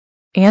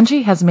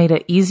Angie has made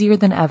it easier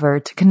than ever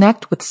to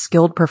connect with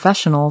skilled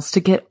professionals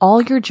to get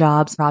all your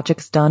jobs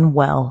projects done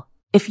well.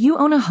 If you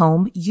own a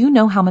home, you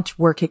know how much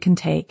work it can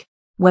take,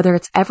 whether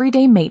it's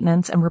everyday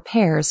maintenance and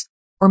repairs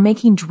or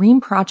making dream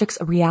projects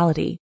a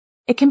reality.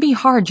 It can be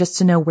hard just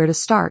to know where to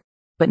start,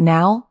 but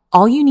now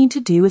all you need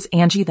to do is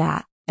Angie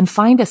that and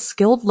find a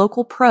skilled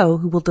local pro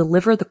who will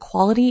deliver the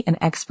quality and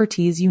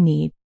expertise you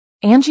need.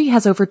 Angie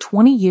has over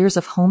 20 years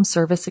of home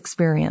service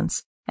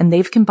experience, and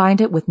they've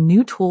combined it with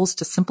new tools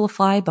to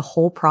simplify the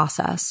whole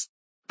process.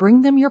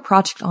 Bring them your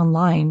project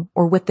online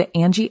or with the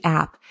Angie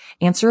app,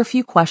 answer a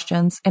few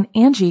questions, and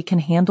Angie can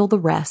handle the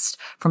rest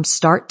from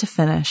start to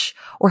finish,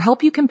 or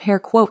help you compare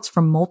quotes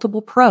from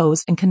multiple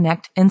pros and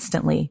connect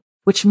instantly,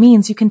 which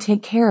means you can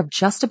take care of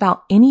just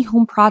about any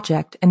home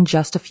project in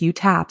just a few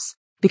taps.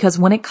 Because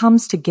when it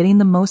comes to getting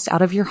the most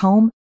out of your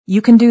home,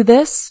 you can do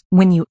this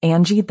when you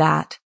Angie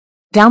that.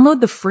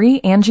 Download the free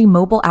Angie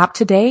mobile app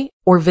today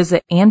or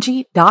visit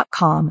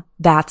Angie.com.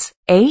 That's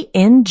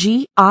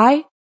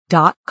ANGI.com.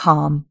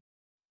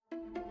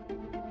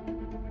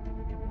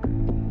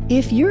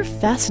 If you're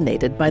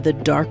fascinated by the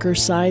darker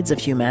sides of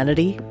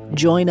humanity,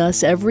 join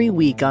us every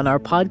week on our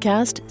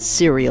podcast,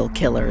 Serial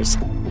Killers,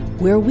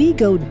 where we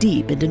go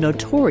deep into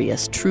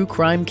notorious true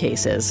crime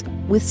cases.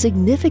 With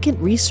significant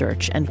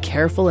research and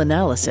careful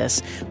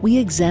analysis, we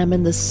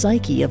examine the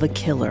psyche of a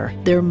killer,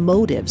 their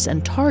motives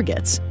and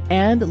targets,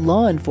 and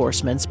law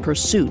enforcement's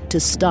pursuit to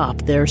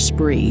stop their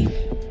spree.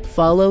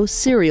 Follow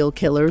Serial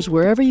Killers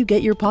wherever you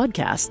get your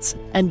podcasts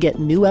and get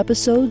new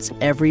episodes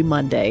every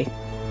Monday.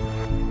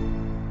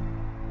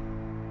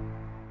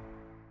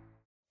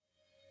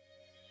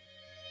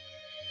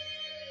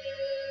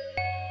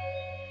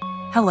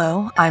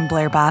 Hello, I'm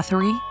Blair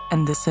Bathory,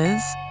 and this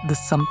is the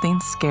Something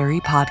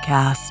Scary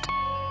podcast.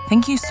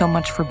 Thank you so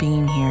much for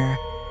being here,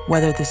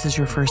 whether this is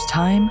your first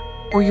time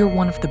or you're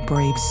one of the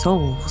brave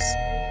souls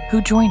who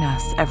join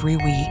us every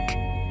week.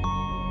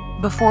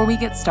 Before we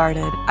get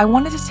started, I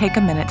wanted to take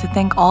a minute to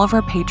thank all of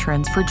our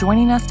patrons for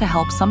joining us to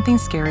help Something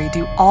Scary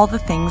do all the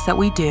things that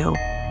we do.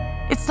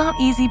 It's not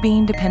easy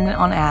being dependent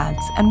on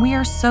ads, and we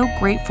are so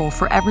grateful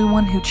for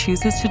everyone who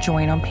chooses to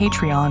join on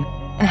Patreon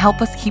and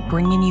help us keep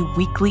bringing you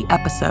weekly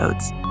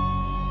episodes.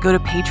 Go to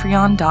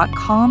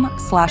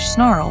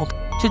patreon.com/snarled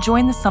to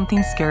join the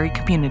Something Scary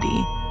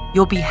community.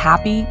 You'll be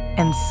happy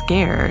and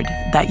scared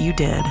that you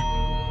did.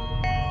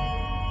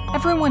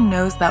 Everyone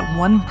knows that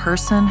one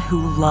person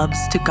who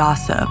loves to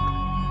gossip,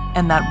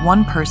 and that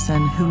one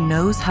person who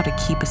knows how to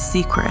keep a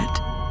secret.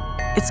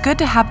 It's good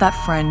to have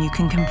that friend you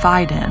can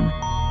confide in,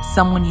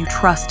 someone you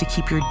trust to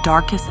keep your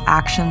darkest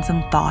actions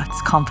and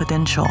thoughts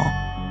confidential.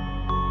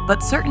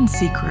 But certain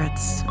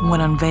secrets, when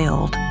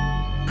unveiled,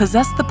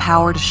 possess the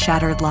power to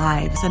shatter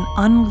lives and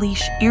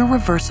unleash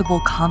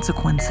irreversible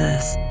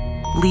consequences,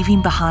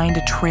 leaving behind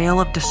a trail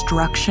of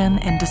destruction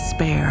and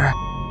despair.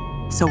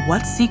 So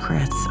what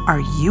secrets are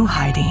you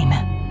hiding?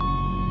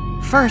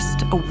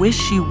 First, a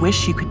wish you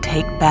could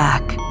take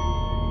back,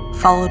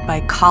 followed by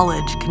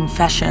college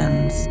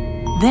confessions,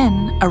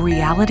 then a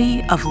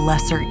reality of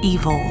lesser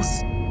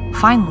evils.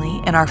 Finally,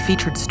 in our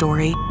featured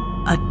story,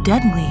 a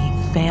deadly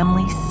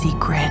family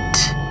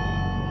secret.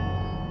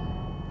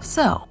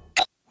 So,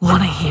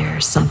 wanna hear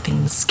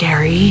something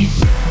scary?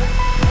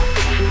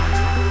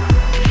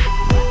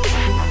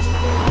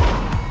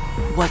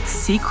 What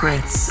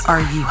secrets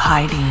are you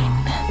hiding?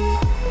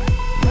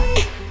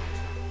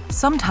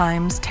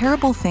 Sometimes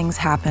terrible things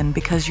happen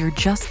because you're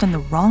just in the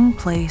wrong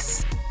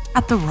place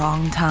at the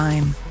wrong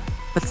time.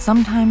 But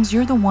sometimes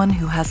you're the one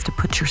who has to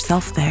put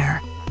yourself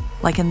there,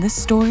 like in this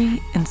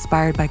story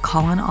inspired by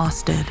Colin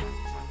Austed.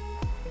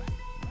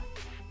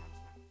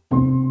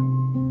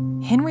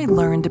 Henry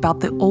learned about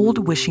the old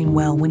wishing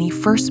well when he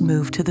first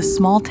moved to the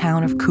small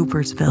town of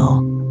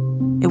Coopersville.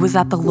 It was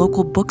at the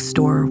local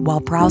bookstore while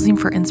browsing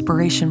for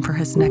inspiration for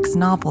his next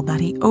novel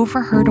that he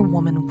overheard a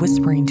woman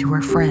whispering to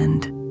her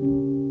friend.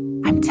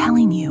 "I'm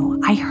telling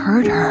you, I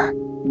heard her,"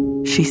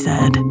 she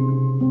said.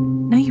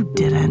 "No, you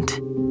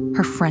didn't,"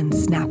 her friend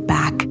snapped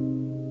back.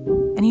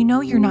 "And you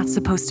know you're not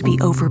supposed to be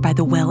over by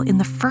the well in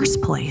the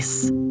first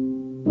place."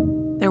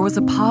 There was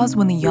a pause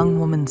when the young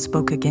woman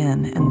spoke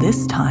again, and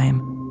this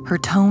time, her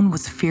tone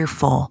was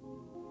fearful.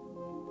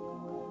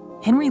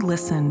 Henry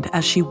listened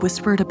as she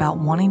whispered about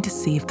wanting to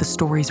see if the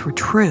stories were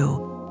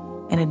true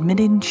and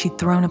admitting she'd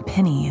thrown a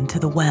penny into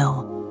the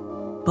well.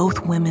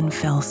 Both women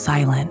fell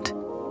silent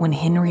when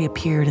Henry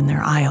appeared in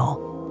their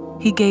aisle.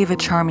 He gave a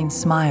charming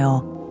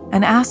smile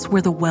and asked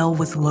where the well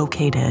was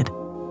located.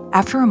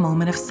 After a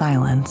moment of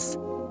silence,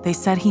 they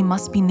said he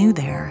must be new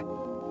there.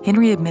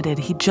 Henry admitted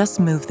he'd just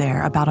moved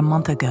there about a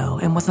month ago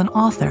and was an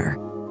author.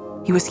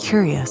 He was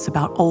curious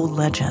about old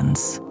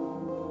legends.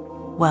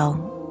 "Well,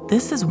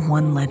 this is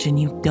one legend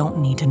you don't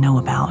need to know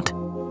about,"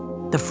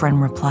 the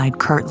friend replied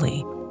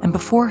curtly, and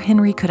before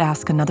Henry could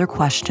ask another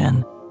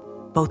question,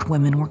 both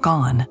women were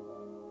gone.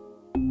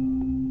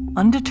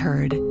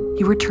 Undeterred,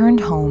 he returned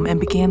home and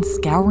began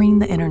scouring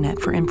the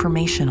internet for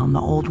information on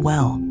the old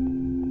well.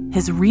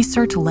 His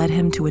research led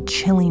him to a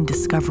chilling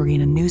discovery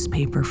in a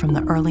newspaper from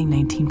the early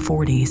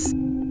 1940s.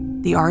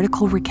 The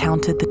article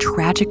recounted the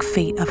tragic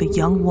fate of a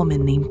young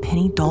woman named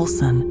Penny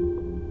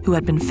Dawson, who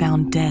had been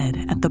found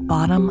dead at the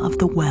bottom of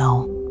the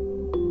well.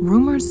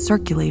 Rumors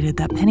circulated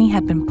that Penny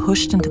had been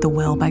pushed into the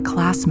well by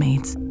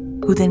classmates,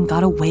 who then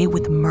got away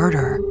with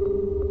murder.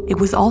 It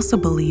was also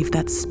believed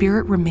that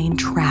Spirit remained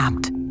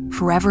trapped,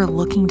 forever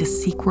looking to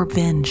seek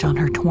revenge on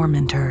her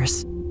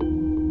tormentors.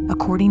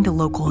 According to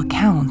local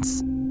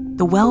accounts,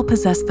 the well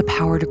possessed the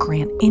power to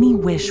grant any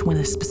wish when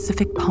a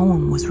specific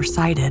poem was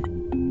recited.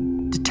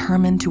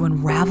 Determined to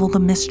unravel the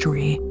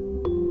mystery,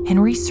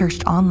 Henry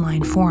searched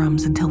online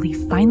forums until he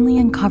finally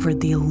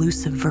uncovered the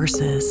elusive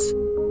verses.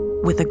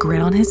 With a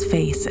grin on his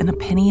face and a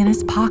penny in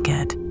his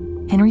pocket,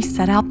 Henry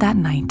set out that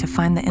night to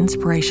find the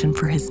inspiration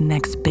for his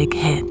next big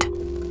hit.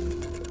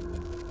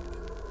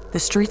 The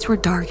streets were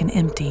dark and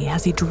empty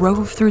as he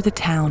drove through the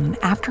town,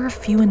 and after a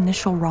few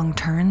initial wrong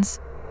turns,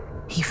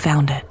 he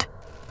found it.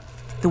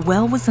 The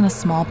well was in a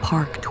small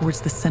park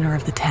towards the center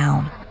of the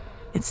town.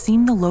 It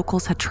seemed the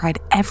locals had tried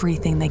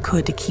everything they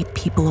could to keep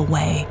people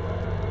away.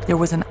 There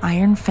was an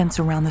iron fence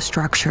around the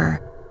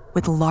structure,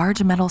 with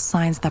large metal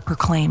signs that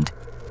proclaimed,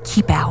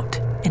 "Keep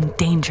out," and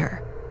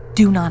 "Danger,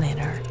 do not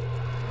enter."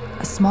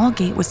 A small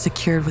gate was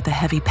secured with a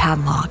heavy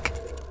padlock,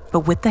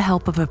 but with the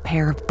help of a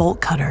pair of bolt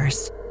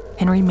cutters,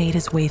 Henry made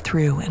his way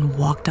through and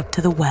walked up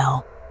to the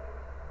well.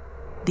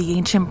 The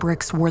ancient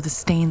bricks wore the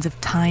stains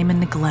of time and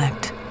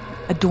neglect,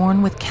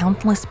 adorned with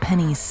countless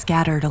pennies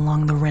scattered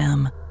along the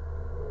rim.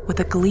 With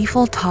a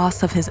gleeful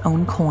toss of his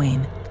own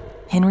coin,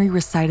 Henry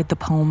recited the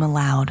poem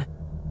aloud.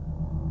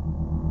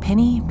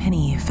 Penny,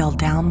 penny fell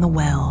down the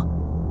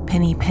well.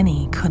 Penny,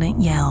 penny couldn't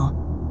yell.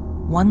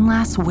 One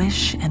last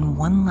wish and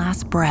one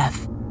last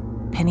breath.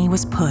 Penny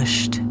was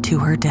pushed to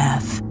her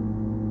death.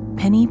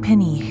 Penny,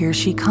 penny, here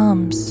she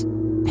comes.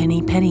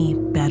 Penny, penny,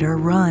 better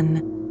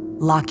run.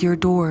 Lock your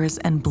doors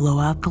and blow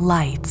out the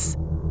lights.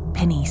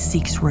 Penny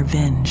seeks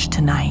revenge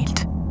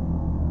tonight.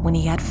 When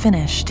he had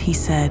finished, he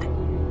said,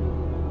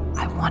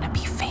 I want to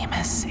be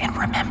famous and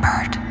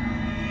remembered.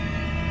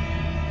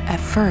 At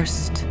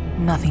first,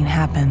 nothing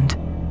happened.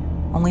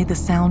 Only the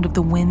sound of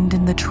the wind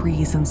in the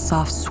trees and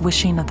soft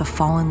swishing of the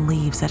fallen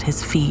leaves at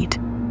his feet.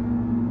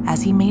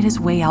 As he made his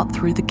way out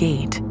through the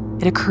gate,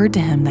 it occurred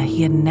to him that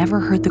he had never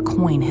heard the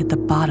coin hit the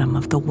bottom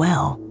of the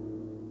well.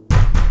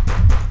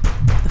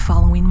 The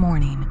following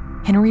morning,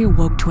 Henry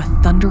awoke to a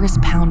thunderous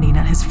pounding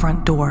at his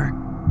front door.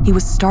 He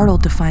was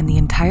startled to find the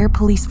entire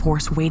police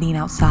force waiting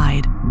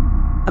outside.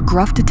 A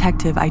gruff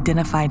detective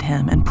identified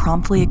him and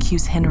promptly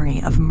accused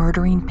Henry of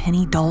murdering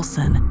Penny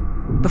Dawson.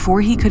 Before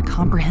he could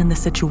comprehend the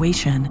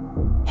situation,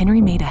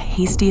 Henry made a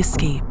hasty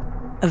escape,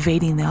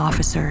 evading the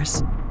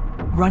officers.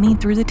 Running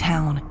through the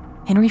town,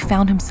 Henry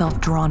found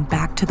himself drawn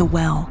back to the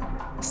well,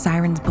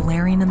 sirens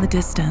blaring in the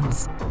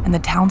distance, and the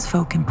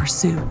townsfolk in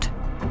pursuit.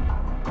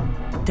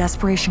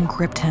 Desperation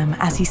gripped him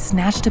as he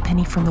snatched a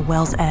penny from the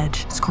well's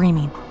edge,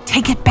 screaming,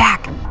 "Take it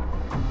back!"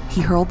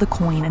 He hurled the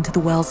coin into the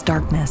well's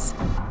darkness,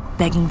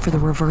 begging for the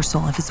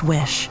reversal of his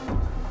wish.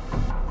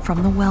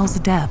 From the well's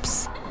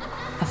depths,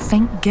 a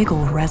faint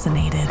giggle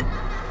resonated.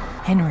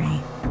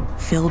 Henry,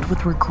 filled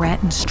with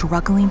regret and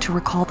struggling to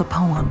recall the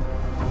poem,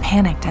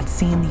 panicked at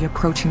seeing the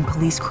approaching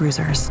police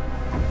cruisers.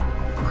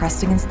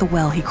 Pressed against the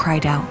well, he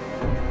cried out,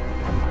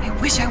 "I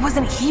wish I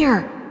wasn't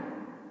here!"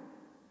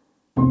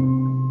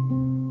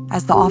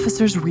 As the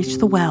officers reached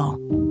the well,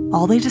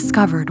 all they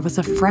discovered was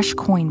a fresh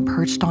coin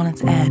perched on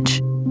its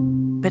edge,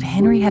 but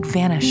Henry had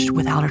vanished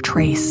without a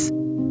trace.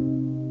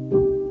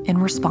 In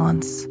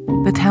response,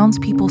 the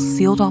townspeople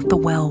sealed off the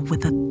well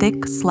with a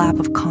thick slab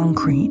of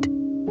concrete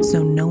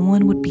so no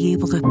one would be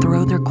able to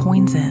throw their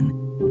coins in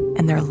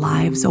and their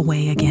lives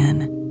away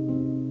again.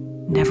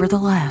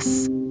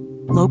 Nevertheless,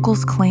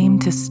 locals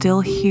claimed to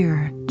still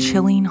hear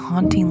chilling,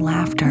 haunting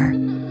laughter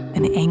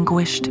and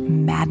anguished,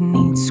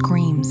 maddening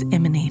screams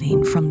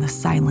emanating from the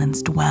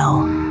silenced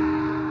well.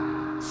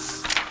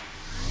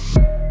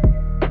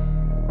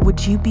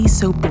 Would you be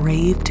so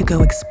brave to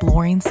go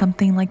exploring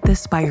something like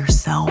this by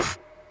yourself?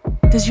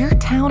 Does your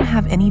town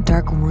have any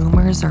dark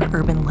rumors or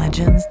urban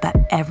legends that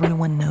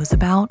everyone knows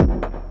about?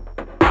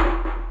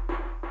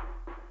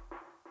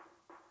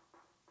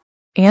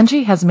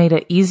 Angie has made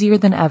it easier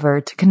than ever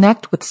to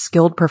connect with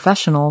skilled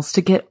professionals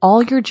to get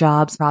all your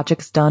jobs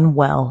projects done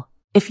well.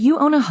 If you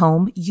own a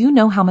home, you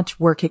know how much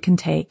work it can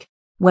take,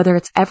 whether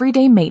it's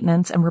everyday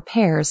maintenance and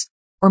repairs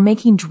or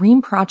making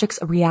dream projects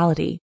a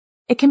reality.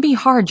 It can be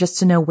hard just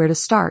to know where to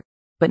start,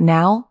 but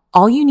now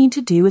all you need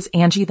to do is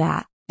Angie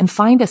that and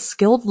find a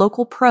skilled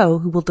local pro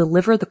who will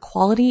deliver the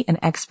quality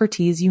and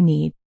expertise you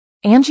need.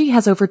 Angie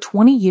has over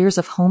 20 years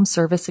of home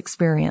service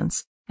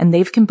experience, and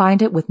they've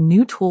combined it with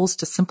new tools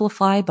to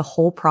simplify the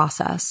whole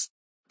process.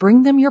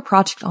 Bring them your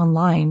project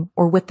online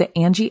or with the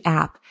Angie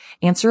app,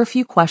 answer a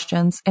few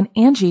questions, and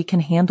Angie can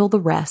handle the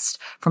rest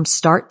from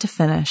start to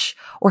finish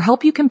or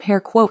help you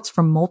compare quotes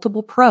from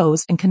multiple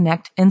pros and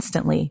connect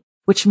instantly,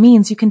 which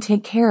means you can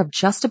take care of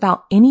just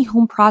about any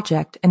home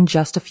project in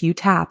just a few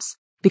taps.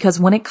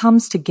 Because when it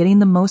comes to getting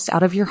the most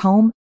out of your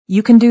home,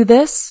 you can do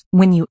this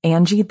when you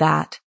Angie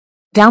that.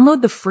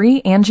 Download the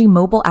free Angie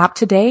mobile app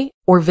today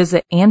or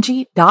visit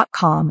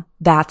Angie.com.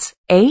 That's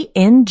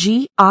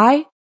ANGI.com.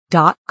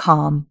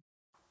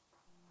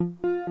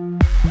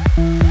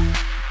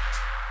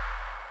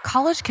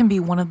 College can be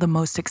one of the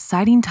most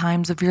exciting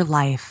times of your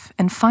life,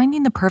 and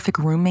finding the perfect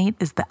roommate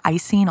is the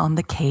icing on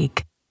the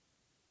cake.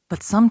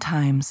 But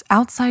sometimes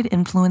outside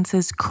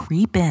influences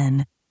creep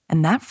in,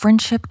 and that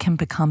friendship can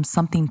become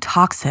something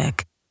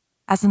toxic,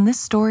 as in this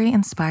story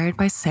inspired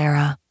by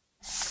Sarah.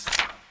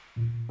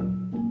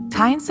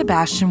 Ty and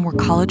Sebastian were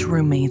college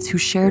roommates who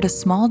shared a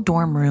small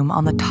dorm room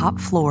on the top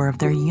floor of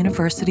their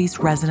university's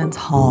residence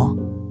hall.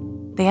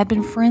 They had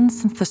been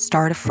friends since the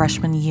start of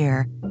freshman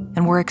year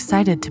and were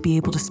excited to be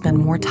able to spend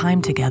more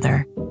time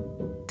together.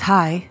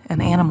 Ty,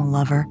 an animal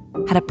lover,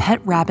 had a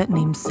pet rabbit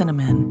named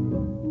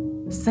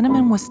Cinnamon.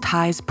 Cinnamon was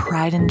Ty's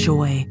pride and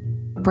joy,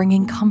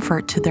 bringing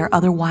comfort to their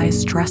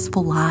otherwise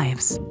stressful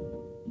lives.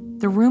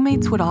 The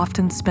roommates would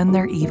often spend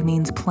their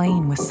evenings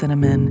playing with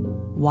Cinnamon,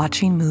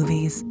 watching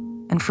movies,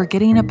 and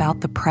forgetting about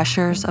the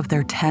pressures of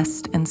their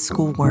test and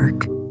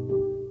schoolwork.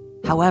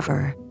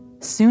 However,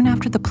 soon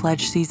after the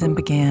pledge season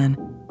began,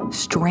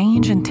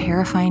 strange and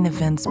terrifying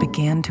events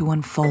began to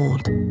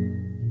unfold.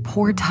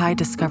 Poor Ty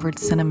discovered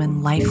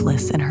Cinnamon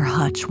lifeless in her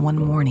hutch one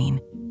morning.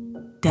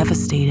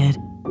 Devastated,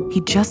 he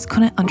just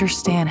couldn't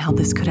understand how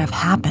this could have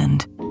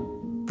happened.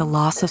 The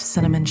loss of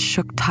Cinnamon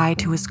shook Ty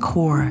to his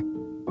core,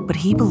 but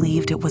he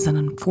believed it was an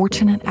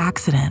unfortunate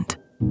accident.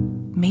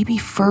 Maybe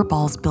fur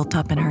balls built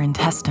up in her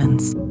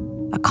intestines,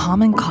 a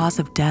common cause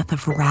of death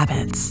of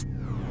rabbits.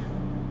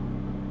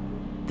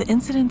 The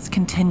incidents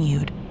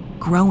continued,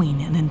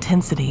 growing in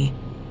intensity.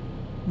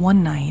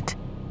 One night,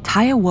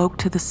 Ty awoke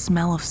to the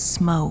smell of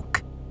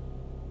smoke.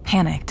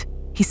 Panicked,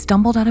 he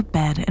stumbled out of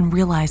bed and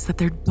realized that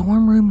their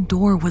dorm room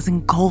door was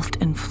engulfed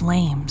in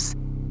flames.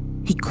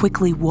 He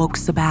quickly woke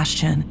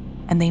Sebastian,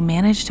 and they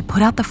managed to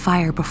put out the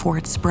fire before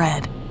it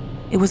spread.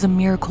 It was a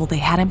miracle they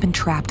hadn't been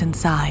trapped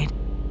inside.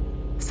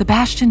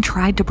 Sebastian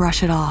tried to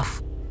brush it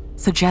off,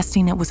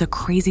 suggesting it was a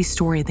crazy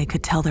story they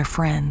could tell their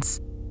friends.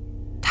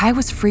 Ty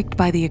was freaked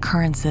by the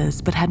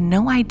occurrences, but had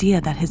no idea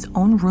that his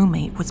own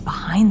roommate was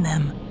behind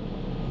them.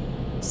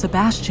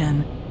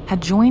 Sebastian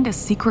had joined a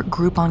secret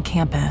group on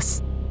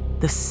campus,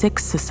 the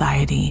Six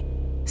Society,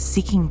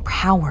 seeking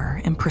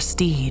power and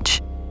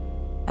prestige.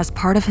 As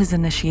part of his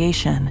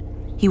initiation,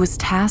 he was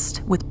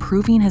tasked with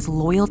proving his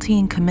loyalty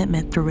and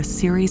commitment through a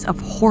series of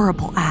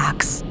horrible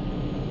acts,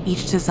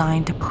 each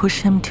designed to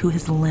push him to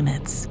his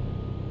limits.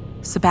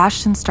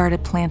 Sebastian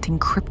started planting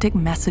cryptic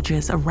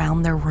messages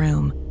around their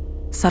room,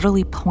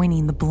 subtly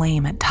pointing the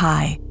blame at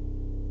Ty.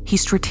 He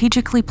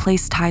strategically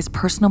placed Ty's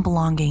personal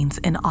belongings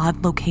in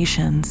odd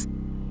locations,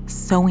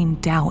 sowing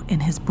doubt in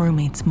his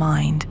roommate's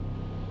mind.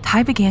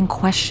 Ty began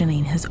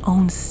questioning his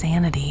own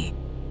sanity,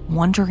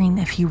 wondering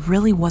if he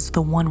really was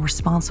the one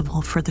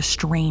responsible for the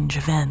strange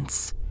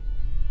events.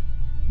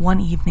 One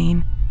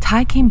evening,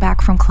 Ty came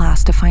back from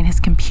class to find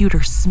his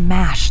computer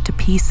smashed to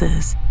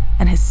pieces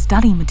and his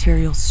study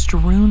materials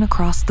strewn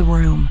across the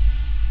room.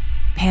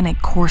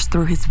 Panic coursed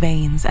through his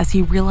veins as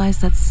he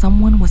realized that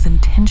someone was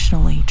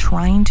intentionally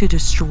trying to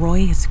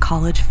destroy his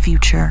college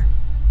future.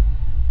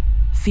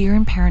 Fear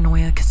and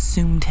paranoia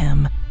consumed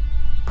him,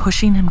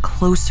 pushing him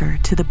closer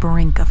to the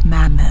brink of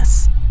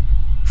madness.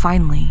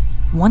 Finally,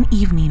 one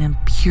evening in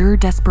pure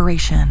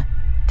desperation,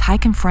 Ty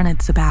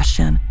confronted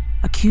Sebastian,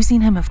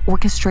 accusing him of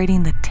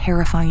orchestrating the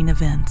terrifying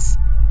events.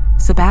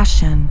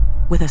 Sebastian,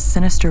 with a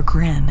sinister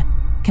grin,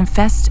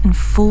 confessed in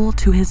full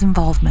to his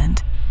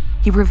involvement.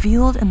 He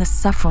reveled in the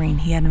suffering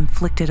he had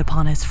inflicted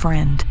upon his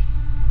friend,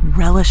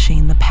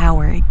 relishing the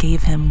power it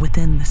gave him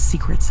within the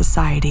secret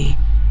society.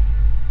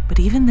 But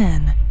even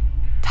then,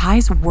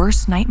 Ty's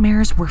worst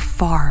nightmares were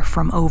far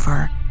from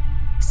over.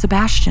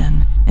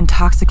 Sebastian,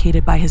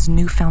 intoxicated by his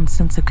newfound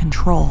sense of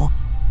control,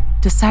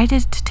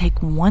 decided to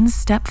take one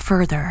step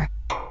further.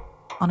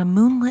 On a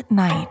moonlit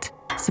night,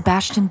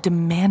 Sebastian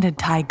demanded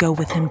Ty go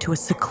with him to a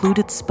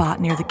secluded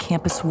spot near the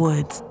campus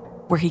woods,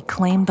 where he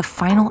claimed the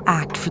final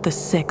act for the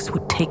Six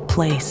would take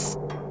place.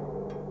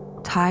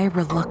 Ty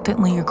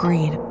reluctantly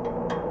agreed,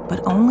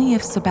 but only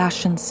if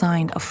Sebastian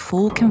signed a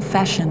full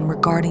confession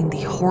regarding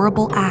the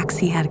horrible acts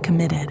he had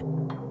committed.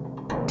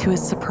 To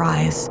his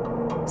surprise,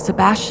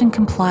 Sebastian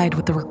complied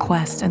with the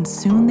request, and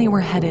soon they were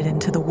headed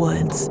into the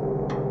woods.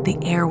 The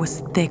air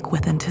was thick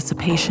with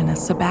anticipation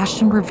as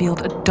Sebastian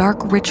revealed a dark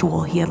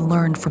ritual he had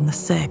learned from the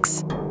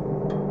Six.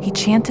 He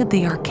chanted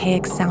the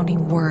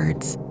archaic-sounding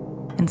words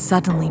and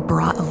suddenly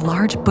brought a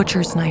large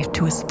butcher's knife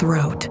to his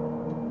throat.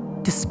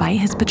 Despite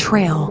his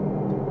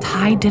betrayal,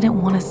 Ty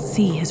didn't want to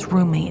see his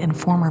roommate and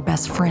former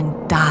best friend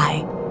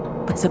die,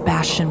 but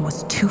Sebastian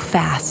was too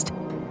fast.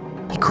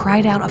 He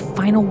cried out a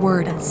final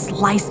word and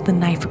sliced the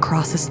knife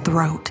across his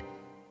throat,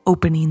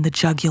 opening the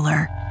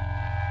jugular.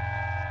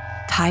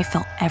 Ty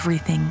felt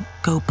everything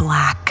go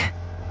black.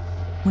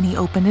 When he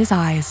opened his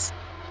eyes,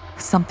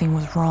 something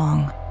was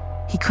wrong.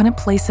 He couldn't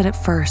place it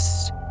at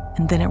first,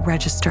 and then it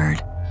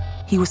registered.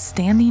 He was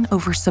standing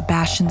over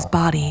Sebastian's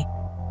body,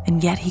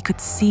 and yet he could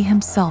see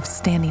himself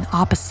standing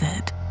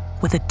opposite,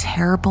 with a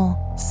terrible,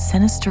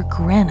 sinister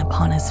grin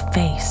upon his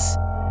face.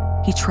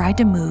 He tried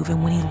to move,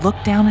 and when he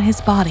looked down at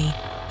his body,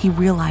 he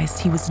realized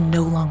he was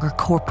no longer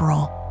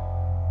corporal.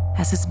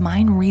 As his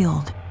mind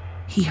reeled,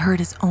 he heard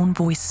his own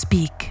voice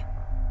speak.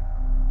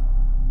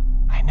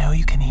 I know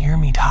you can hear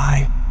me,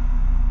 Ty.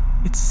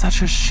 It's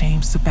such a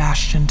shame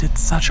Sebastian did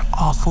such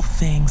awful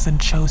things and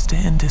chose to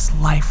end his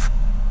life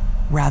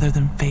rather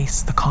than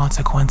face the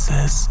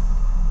consequences.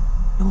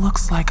 It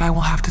looks like I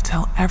will have to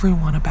tell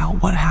everyone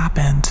about what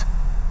happened.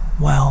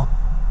 Well,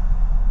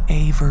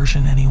 a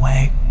version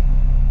anyway.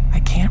 I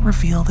can't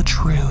reveal the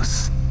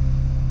truth.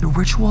 The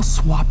ritual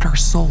swapped our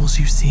souls,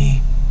 you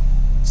see.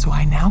 So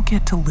I now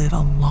get to live a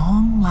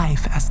long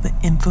life as the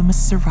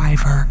infamous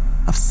survivor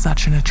of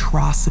such an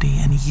atrocity,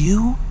 and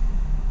you?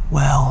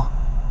 Well,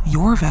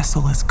 your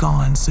vessel is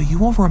gone, so you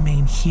will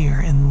remain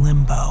here in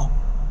limbo.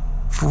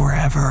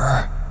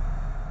 Forever.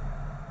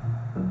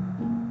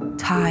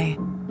 Ty,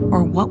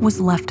 or what was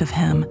left of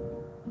him,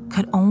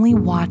 could only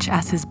watch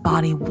as his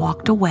body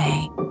walked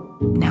away,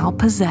 now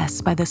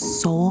possessed by the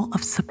soul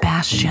of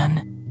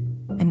Sebastian,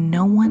 and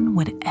no one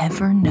would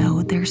ever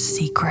know their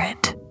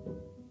secret.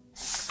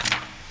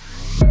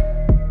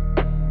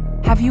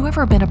 Have you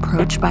ever been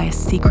approached by a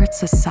secret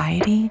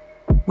society?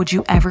 Would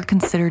you ever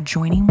consider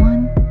joining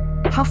one?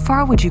 How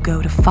far would you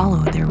go to follow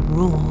their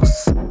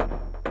rules?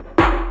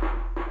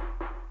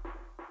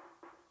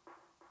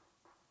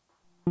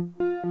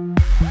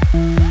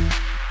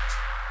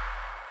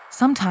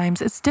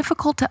 Sometimes it's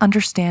difficult to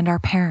understand our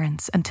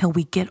parents until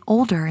we get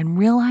older and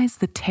realize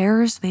the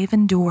terrors they've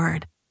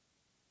endured.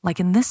 Like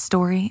in this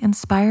story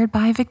inspired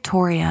by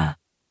Victoria.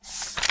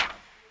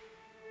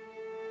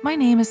 My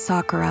name is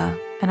Sakura,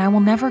 and I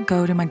will never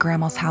go to my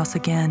grandma's house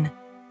again.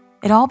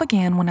 It all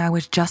began when I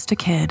was just a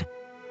kid.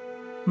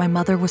 My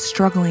mother was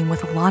struggling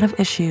with a lot of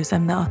issues,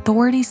 and the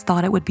authorities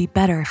thought it would be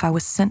better if I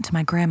was sent to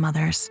my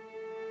grandmother's.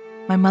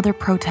 My mother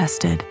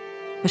protested,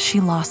 but she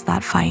lost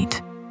that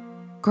fight.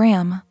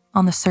 Gram,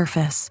 on the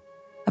surface,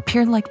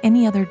 appeared like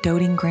any other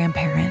doting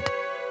grandparent.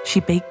 She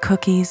baked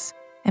cookies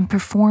and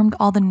performed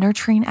all the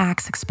nurturing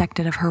acts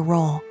expected of her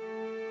role.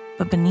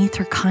 But beneath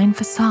her kind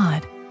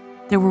facade,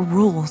 there were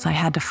rules I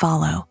had to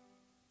follow.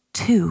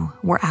 2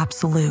 were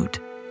absolute.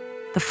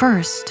 The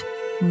first,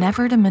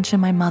 never to mention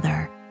my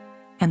mother,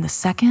 and the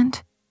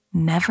second,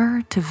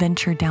 never to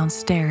venture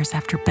downstairs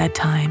after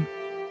bedtime.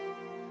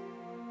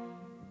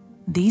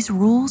 These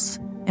rules,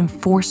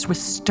 enforced with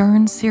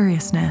stern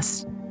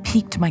seriousness,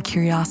 piqued my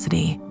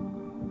curiosity.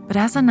 But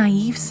as a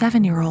naive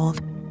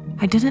 7-year-old,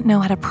 I didn't know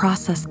how to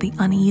process the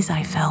unease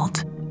I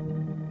felt.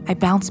 I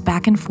bounced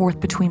back and forth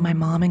between my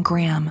mom and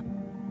Gram,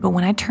 but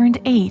when I turned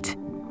 8,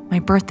 my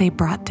birthday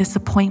brought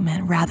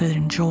disappointment rather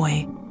than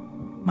joy.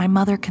 My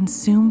mother,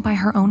 consumed by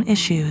her own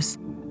issues,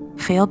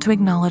 failed to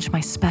acknowledge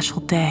my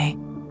special day.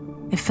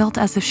 It felt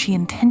as if she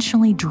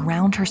intentionally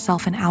drowned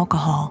herself in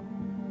alcohol,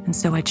 and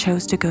so I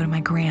chose to go to my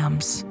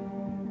Gram's.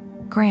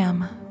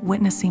 Gram,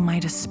 witnessing my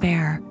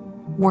despair,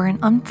 wore an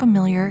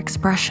unfamiliar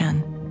expression,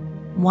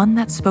 one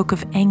that spoke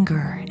of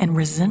anger and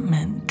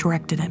resentment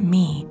directed at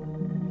me,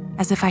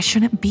 as if I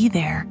shouldn't be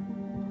there.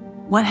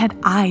 What had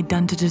I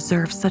done to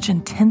deserve such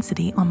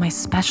intensity on my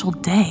special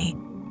day?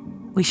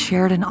 We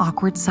shared an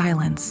awkward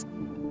silence,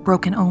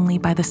 broken only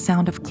by the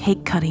sound of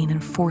cake cutting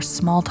and forced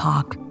small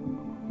talk.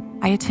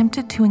 I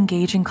attempted to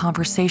engage in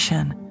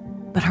conversation,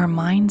 but her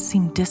mind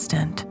seemed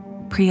distant,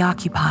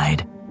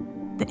 preoccupied.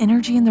 The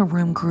energy in the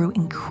room grew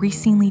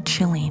increasingly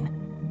chilling,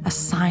 a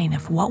sign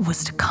of what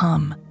was to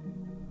come.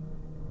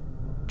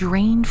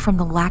 Drained from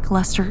the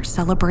lackluster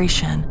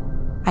celebration,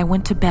 I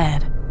went to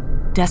bed,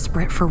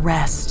 desperate for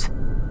rest.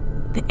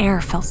 The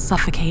air felt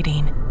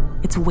suffocating,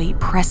 its weight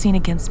pressing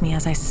against me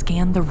as I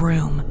scanned the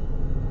room.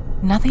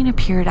 Nothing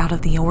appeared out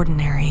of the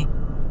ordinary,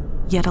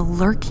 yet a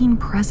lurking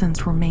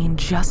presence remained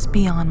just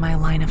beyond my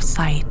line of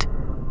sight.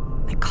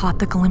 I caught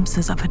the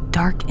glimpses of a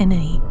dark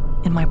entity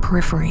in my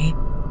periphery,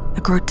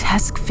 a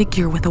grotesque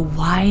figure with a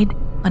wide,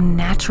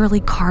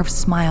 unnaturally carved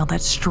smile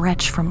that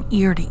stretched from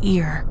ear to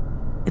ear.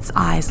 Its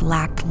eyes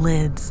lacked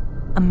lids,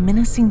 a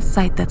menacing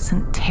sight that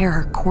sent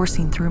terror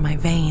coursing through my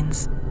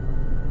veins.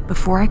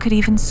 Before I could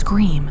even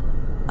scream,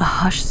 a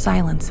hushed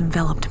silence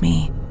enveloped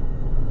me.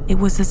 It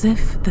was as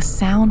if the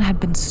sound had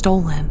been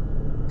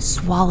stolen,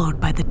 swallowed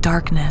by the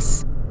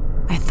darkness.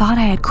 I thought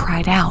I had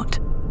cried out,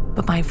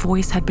 but my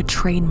voice had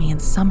betrayed me,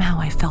 and somehow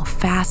I fell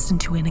fast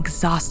into an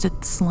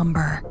exhausted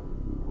slumber.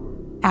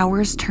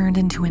 Hours turned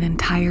into an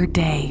entire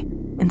day,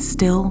 and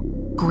still,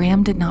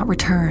 Gram did not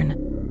return.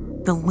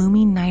 The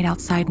looming night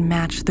outside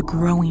matched the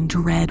growing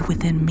dread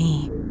within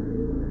me.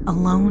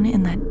 Alone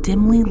in that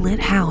dimly lit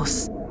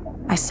house,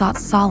 I sought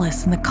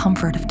solace in the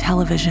comfort of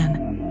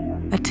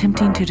television,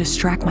 attempting to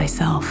distract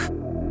myself.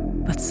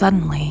 But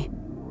suddenly,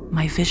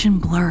 my vision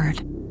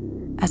blurred,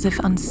 as if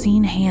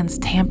unseen hands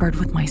tampered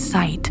with my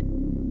sight.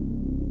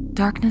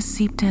 Darkness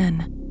seeped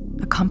in,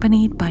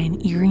 accompanied by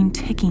an eerie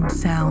ticking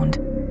sound,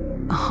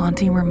 a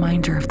haunting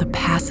reminder of the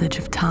passage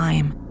of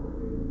time.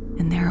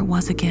 And there it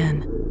was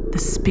again, the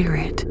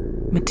spirit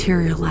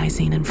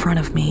materializing in front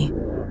of me.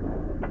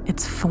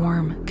 its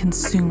form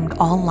consumed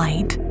all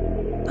light,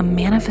 a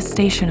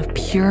manifestation of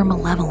pure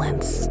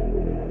malevolence.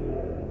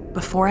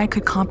 Before I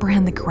could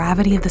comprehend the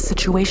gravity of the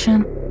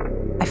situation,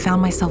 I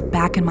found myself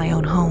back in my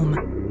own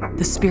home,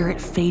 the spirit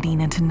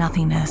fading into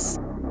nothingness.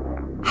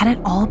 Had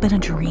it all been a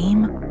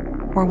dream,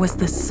 or was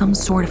this some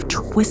sort of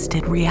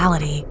twisted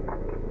reality?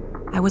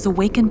 I was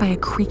awakened by a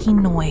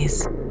creaking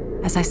noise.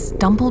 As I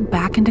stumbled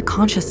back into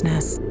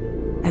consciousness,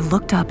 I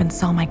looked up and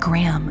saw my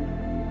Gram.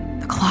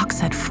 The clock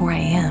said 4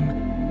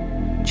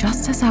 a.m.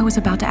 Just as I was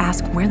about to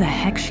ask where the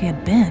heck she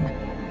had been,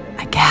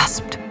 I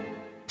gasped.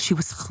 She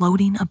was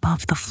floating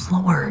above the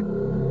floor.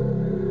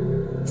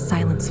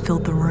 Silence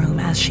filled the room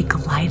as she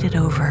glided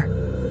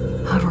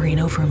over, hovering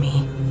over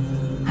me.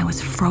 I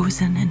was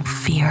frozen in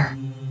fear.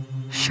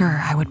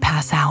 Sure, I would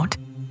pass out.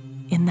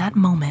 In that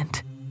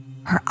moment,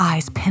 her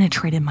eyes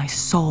penetrated my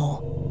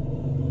soul.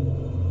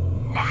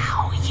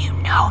 "Now you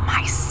know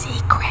my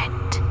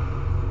secret,"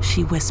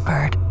 she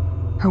whispered,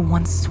 her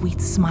once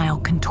sweet smile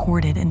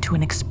contorted into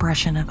an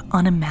expression of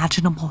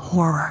unimaginable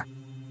horror.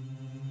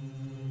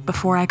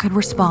 Before I could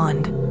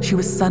respond, she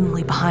was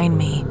suddenly behind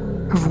me,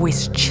 her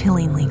voice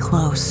chillingly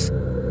close.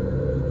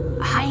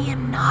 "I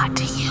am not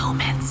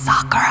human,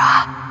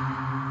 Sakura."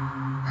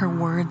 Her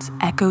words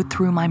echoed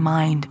through my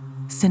mind,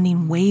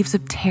 sending waves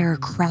of terror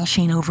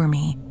crashing over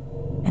me.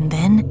 And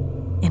then,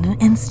 in an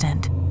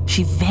instant,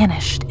 she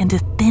vanished into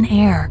thin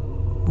air,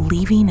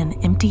 leaving an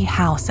empty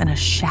house and a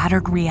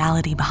shattered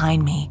reality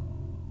behind me.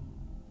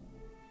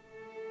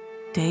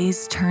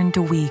 Days turned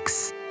to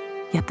weeks,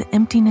 yet the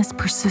emptiness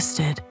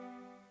persisted.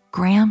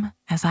 Gram,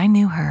 as I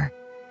knew her,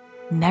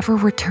 never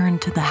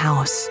returned to the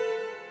house.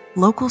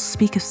 Locals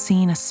speak of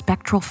seeing a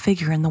spectral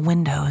figure in the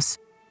windows,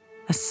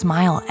 a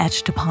smile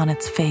etched upon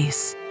its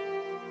face.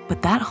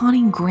 But that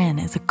haunting grin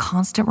is a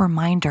constant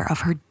reminder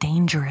of her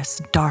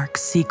dangerous, dark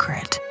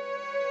secret.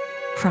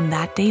 From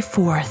that day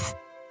forth,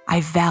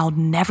 I vowed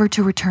never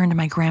to return to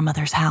my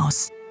grandmother's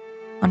house,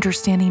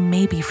 understanding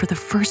maybe for the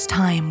first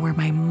time where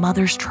my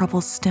mother's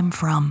troubles stem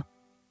from.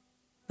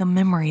 The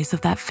memories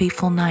of that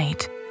fateful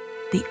night,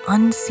 the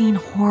unseen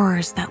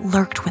horrors that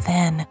lurked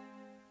within,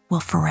 will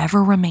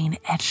forever remain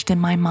etched in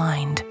my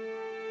mind.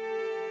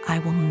 I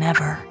will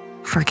never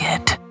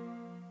forget.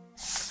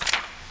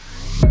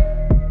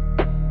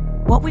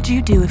 What would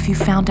you do if you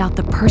found out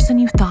the person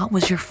you thought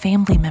was your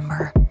family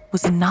member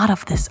was not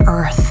of this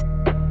earth?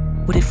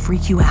 Would it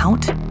freak you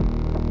out?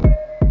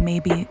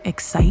 Maybe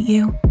excite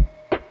you?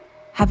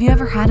 Have you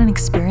ever had an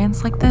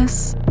experience like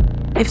this?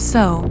 If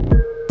so,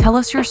 tell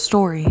us your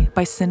story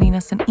by sending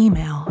us an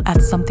email at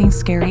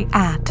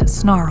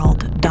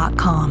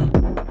somethingscary@snarled.com.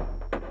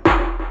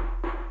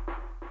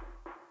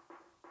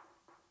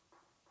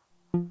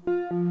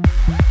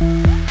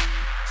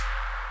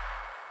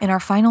 In our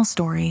final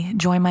story,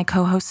 join my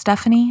co-host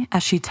Stephanie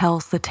as she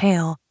tells the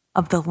tale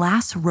of the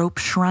Last Rope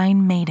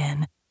Shrine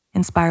Maiden,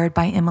 inspired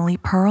by Emily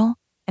Pearl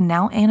and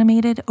now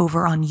animated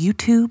over on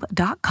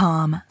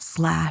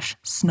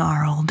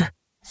youtube.com/snarled.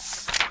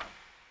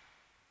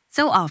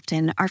 So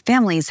often, our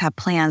families have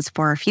plans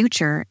for our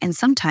future, and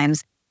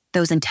sometimes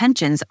those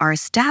intentions are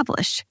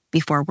established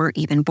before we're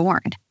even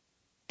born.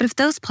 But if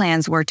those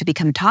plans were to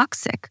become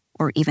toxic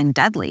or even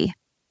deadly,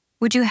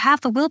 would you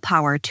have the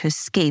willpower to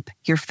escape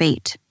your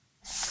fate?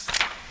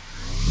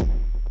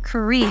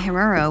 Kuri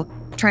Himuro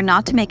tried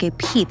not to make a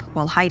peep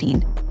while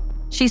hiding.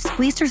 She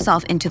squeezed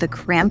herself into the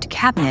cramped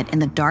cabinet in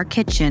the dark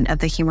kitchen of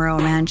the Himuro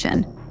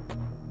mansion.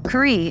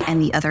 Kuri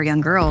and the other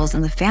young girls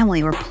in the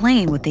family were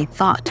playing what they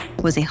thought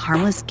was a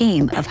harmless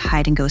game of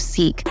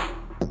hide-and-go-seek.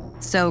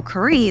 So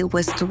Kuri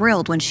was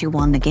thrilled when she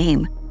won the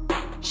game.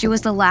 She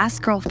was the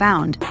last girl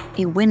found,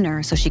 a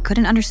winner, so she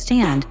couldn't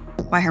understand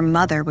why her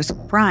mother was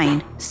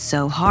crying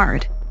so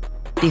hard.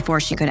 Before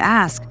she could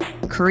ask,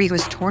 Kuri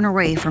was torn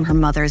away from her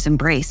mother's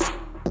embrace.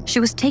 She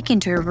was taken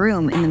to a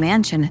room in the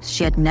mansion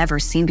she had never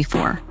seen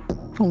before,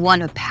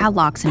 one with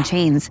padlocks and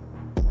chains.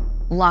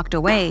 Locked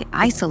away,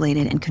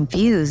 isolated and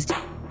confused,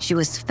 she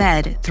was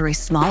fed through a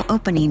small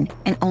opening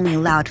and only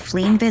allowed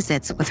fleeting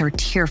visits with her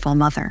tearful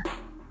mother.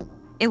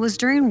 It was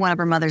during one of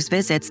her mother's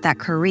visits that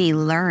Kuri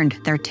learned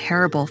their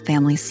terrible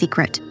family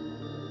secret.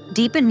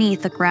 Deep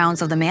beneath the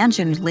grounds of the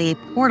mansion lay a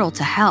portal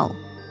to hell,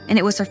 and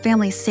it was her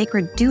family's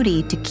sacred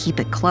duty to keep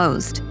it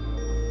closed.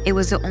 It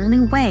was the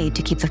only way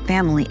to keep the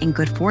family in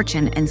good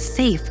fortune and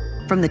safe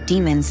from the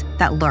demons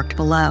that lurked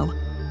below.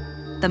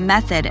 The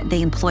method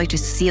they employed to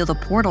seal the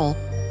portal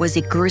was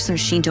a gruesome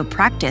Shinto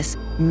practice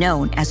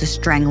known as a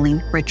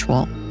strangling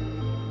ritual.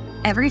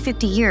 Every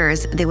 50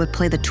 years, they would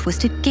play the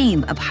twisted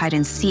game of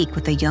hide-and-seek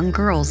with the young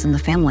girls in the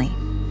family.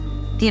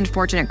 The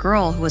unfortunate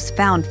girl who was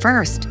found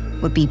first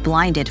would be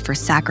blinded for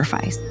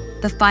sacrifice.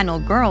 The final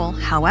girl,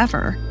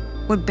 however,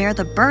 would bear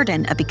the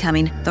burden of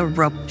becoming the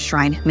Rope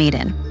Shrine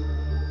Maiden.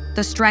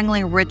 The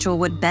strangling ritual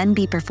would then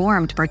be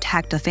performed to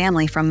protect the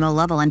family from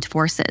malevolent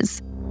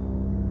forces.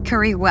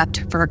 Kuri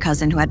wept for her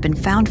cousin who had been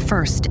found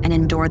first and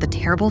endured the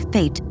terrible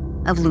fate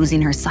of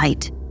losing her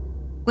sight.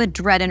 With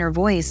dread in her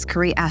voice,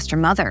 Kuri asked her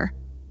mother,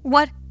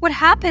 What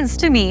happens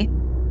to me?"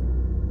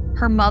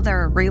 Her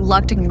mother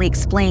reluctantly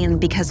explained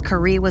because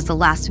Carrie was the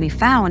last to be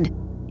found,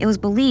 it was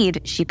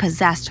believed she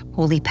possessed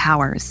holy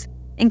powers,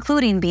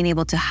 including being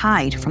able to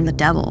hide from the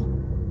devil.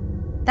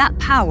 That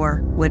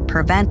power would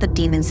prevent the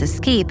demon's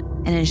escape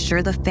and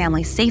ensure the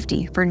family's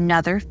safety for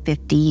another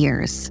 50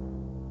 years.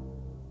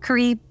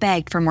 Carrie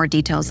begged for more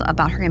details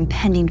about her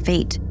impending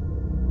fate.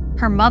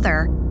 Her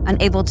mother,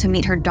 unable to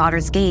meet her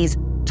daughter's gaze,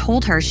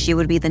 told her she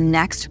would be the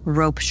next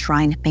rope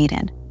shrine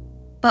maiden,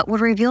 but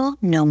would reveal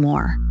no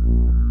more.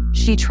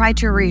 She tried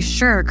to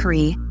reassure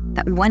Carrie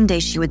that one day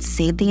she would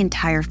save the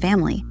entire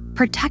family,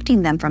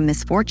 protecting them from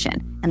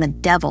misfortune and the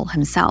devil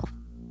himself.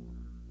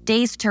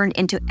 Days turned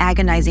into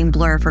agonizing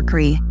blur for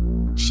Carrie.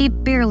 She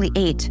barely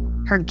ate,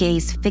 her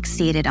gaze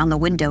fixated on the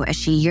window as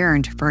she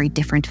yearned for a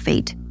different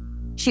fate.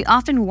 She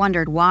often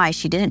wondered why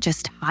she didn't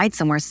just hide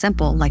somewhere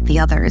simple like the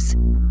others.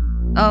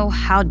 Oh,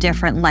 how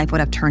different life would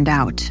have turned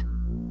out.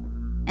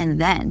 And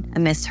then,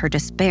 amidst her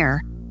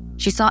despair,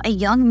 she saw a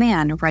young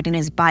man riding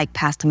his bike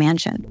past the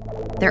mansion.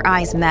 Their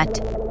eyes met,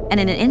 and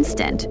in an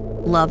instant,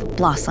 love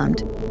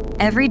blossomed.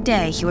 Every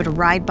day he would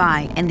ride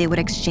by and they would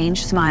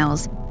exchange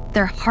smiles,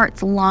 their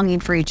hearts longing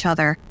for each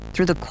other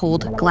through the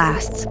cold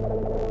glass.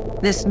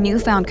 This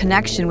newfound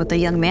connection with the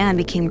young man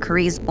became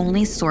Carrie's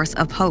only source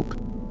of hope.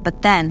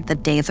 But then the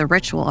day of the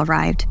ritual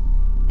arrived.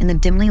 In the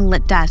dimly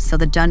lit depths of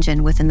the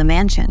dungeon within the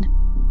mansion,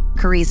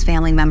 Carrie's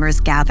family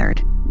members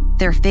gathered,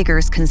 their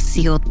figures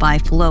concealed by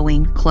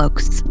flowing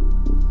cloaks.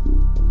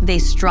 They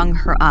strung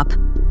her up,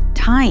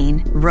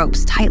 tying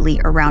ropes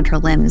tightly around her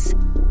limbs,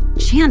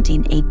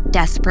 chanting a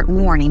desperate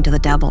warning to the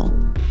devil.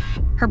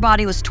 Her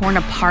body was torn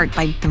apart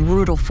by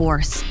brutal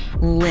force,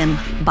 limb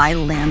by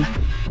limb,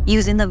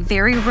 using the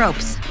very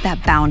ropes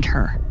that bound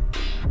her.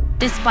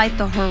 Despite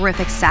the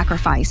horrific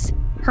sacrifice,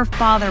 her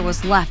father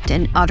was left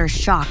in utter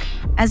shock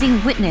as he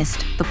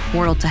witnessed the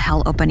portal to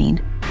hell opening.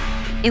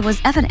 It was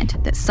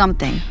evident that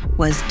something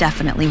was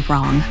definitely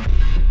wrong.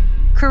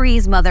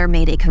 Carrie's mother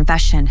made a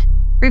confession,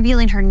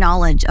 revealing her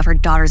knowledge of her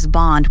daughter's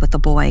bond with the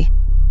boy.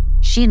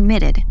 She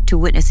admitted to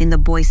witnessing the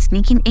boy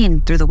sneaking in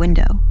through the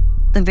window,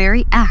 the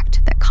very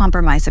act that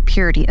compromised the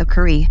purity of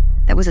Carrie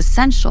that was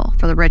essential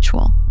for the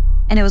ritual,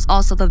 and it was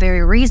also the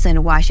very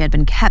reason why she had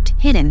been kept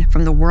hidden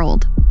from the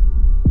world.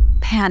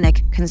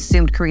 Panic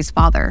consumed Carrie's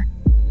father.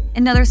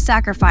 Another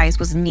sacrifice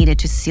was needed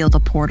to seal the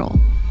portal.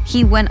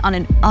 He went on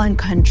an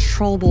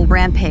uncontrollable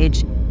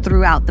rampage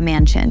throughout the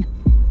mansion,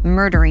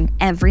 murdering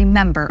every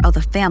member of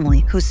the family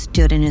who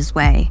stood in his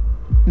way,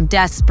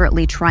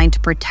 desperately trying to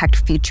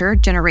protect future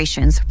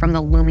generations from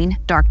the looming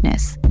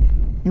darkness.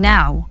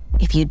 Now,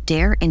 if you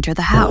dare enter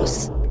the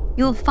house,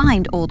 you'll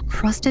find old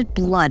crusted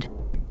blood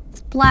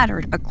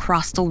splattered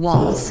across the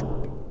walls,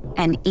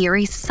 and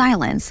eerie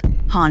silence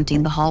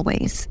haunting the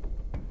hallways.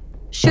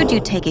 Should you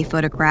take a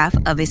photograph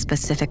of a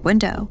specific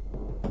window,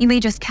 you may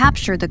just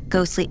capture the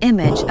ghostly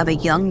image of a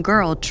young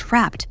girl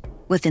trapped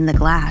within the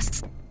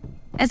glass,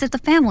 as if the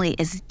family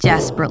is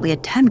desperately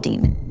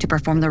attempting to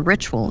perform the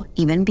ritual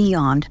even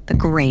beyond the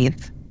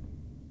grave.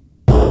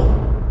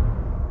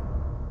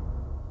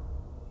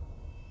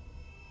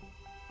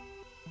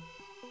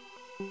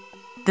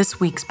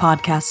 This week's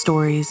podcast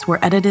stories were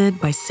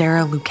edited by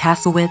Sarah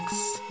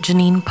Lukasiewicz,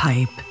 Janine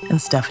Pipe,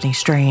 and Stephanie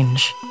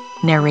Strange.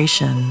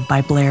 Narration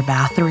by Blair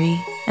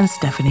Bathory and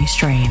Stephanie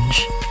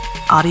Strange.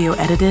 Audio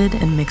edited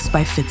and mixed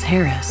by Fitz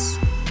Harris.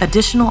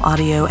 Additional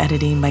audio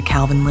editing by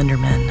Calvin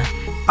Linderman.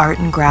 Art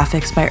and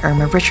graphics by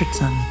Irma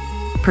Richardson.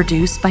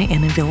 Produced by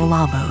Anna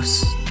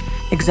Villalobos.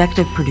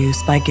 Executive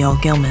produced by Gail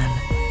Gilman.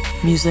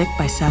 Music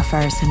by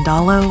Sapphire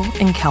Sindalo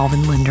and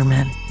Calvin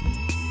Linderman.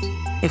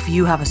 If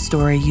you have a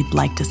story you'd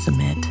like to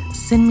submit,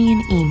 send me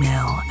an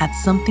email at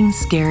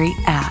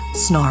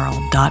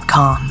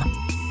somethingscary@snarled.com.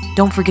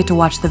 Don't forget to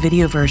watch the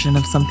video version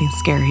of Something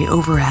Scary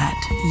over at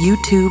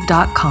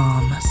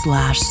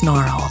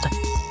youtube.com/snarled.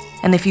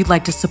 And if you'd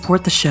like to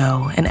support the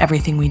show and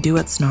everything we do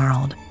at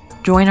Snarled,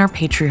 join our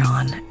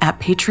Patreon at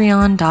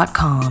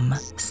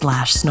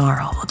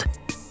patreon.com/snarled.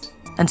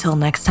 Until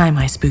next time,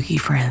 my spooky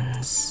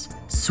friends,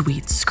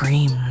 sweet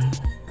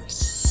screams.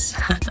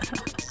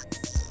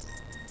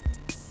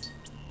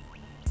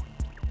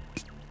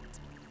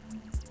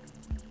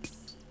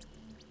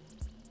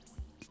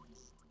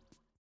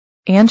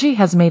 Angie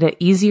has made it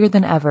easier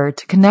than ever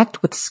to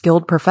connect with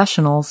skilled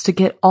professionals to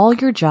get all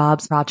your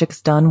jobs projects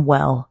done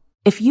well.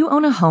 If you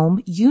own a home,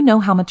 you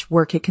know how much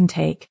work it can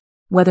take,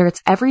 whether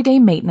it's everyday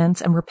maintenance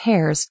and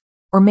repairs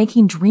or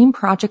making dream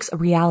projects a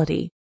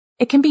reality.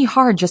 It can be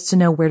hard just to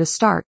know where to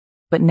start,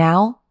 but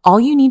now all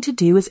you need to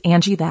do is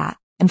Angie that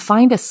and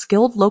find a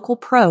skilled local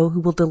pro who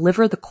will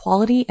deliver the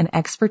quality and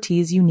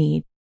expertise you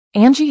need.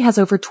 Angie has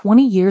over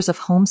 20 years of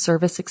home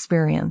service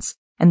experience,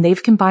 and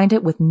they've combined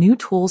it with new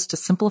tools to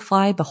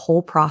simplify the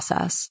whole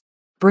process.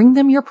 Bring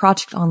them your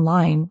project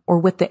online or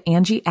with the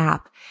Angie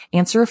app,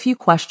 answer a few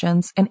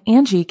questions, and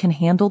Angie can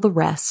handle the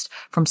rest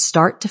from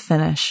start to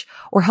finish,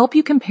 or help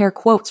you compare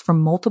quotes from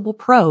multiple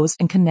pros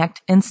and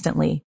connect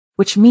instantly,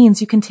 which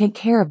means you can take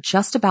care of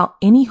just about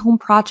any home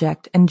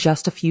project in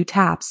just a few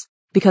taps.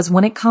 Because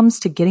when it comes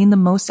to getting the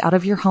most out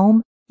of your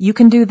home, You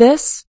can do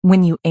this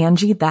when you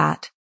Angie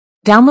that.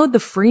 Download the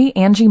free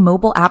Angie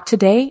mobile app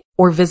today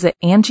or visit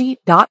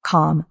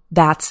Angie.com.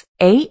 That's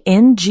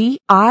ANGI.com.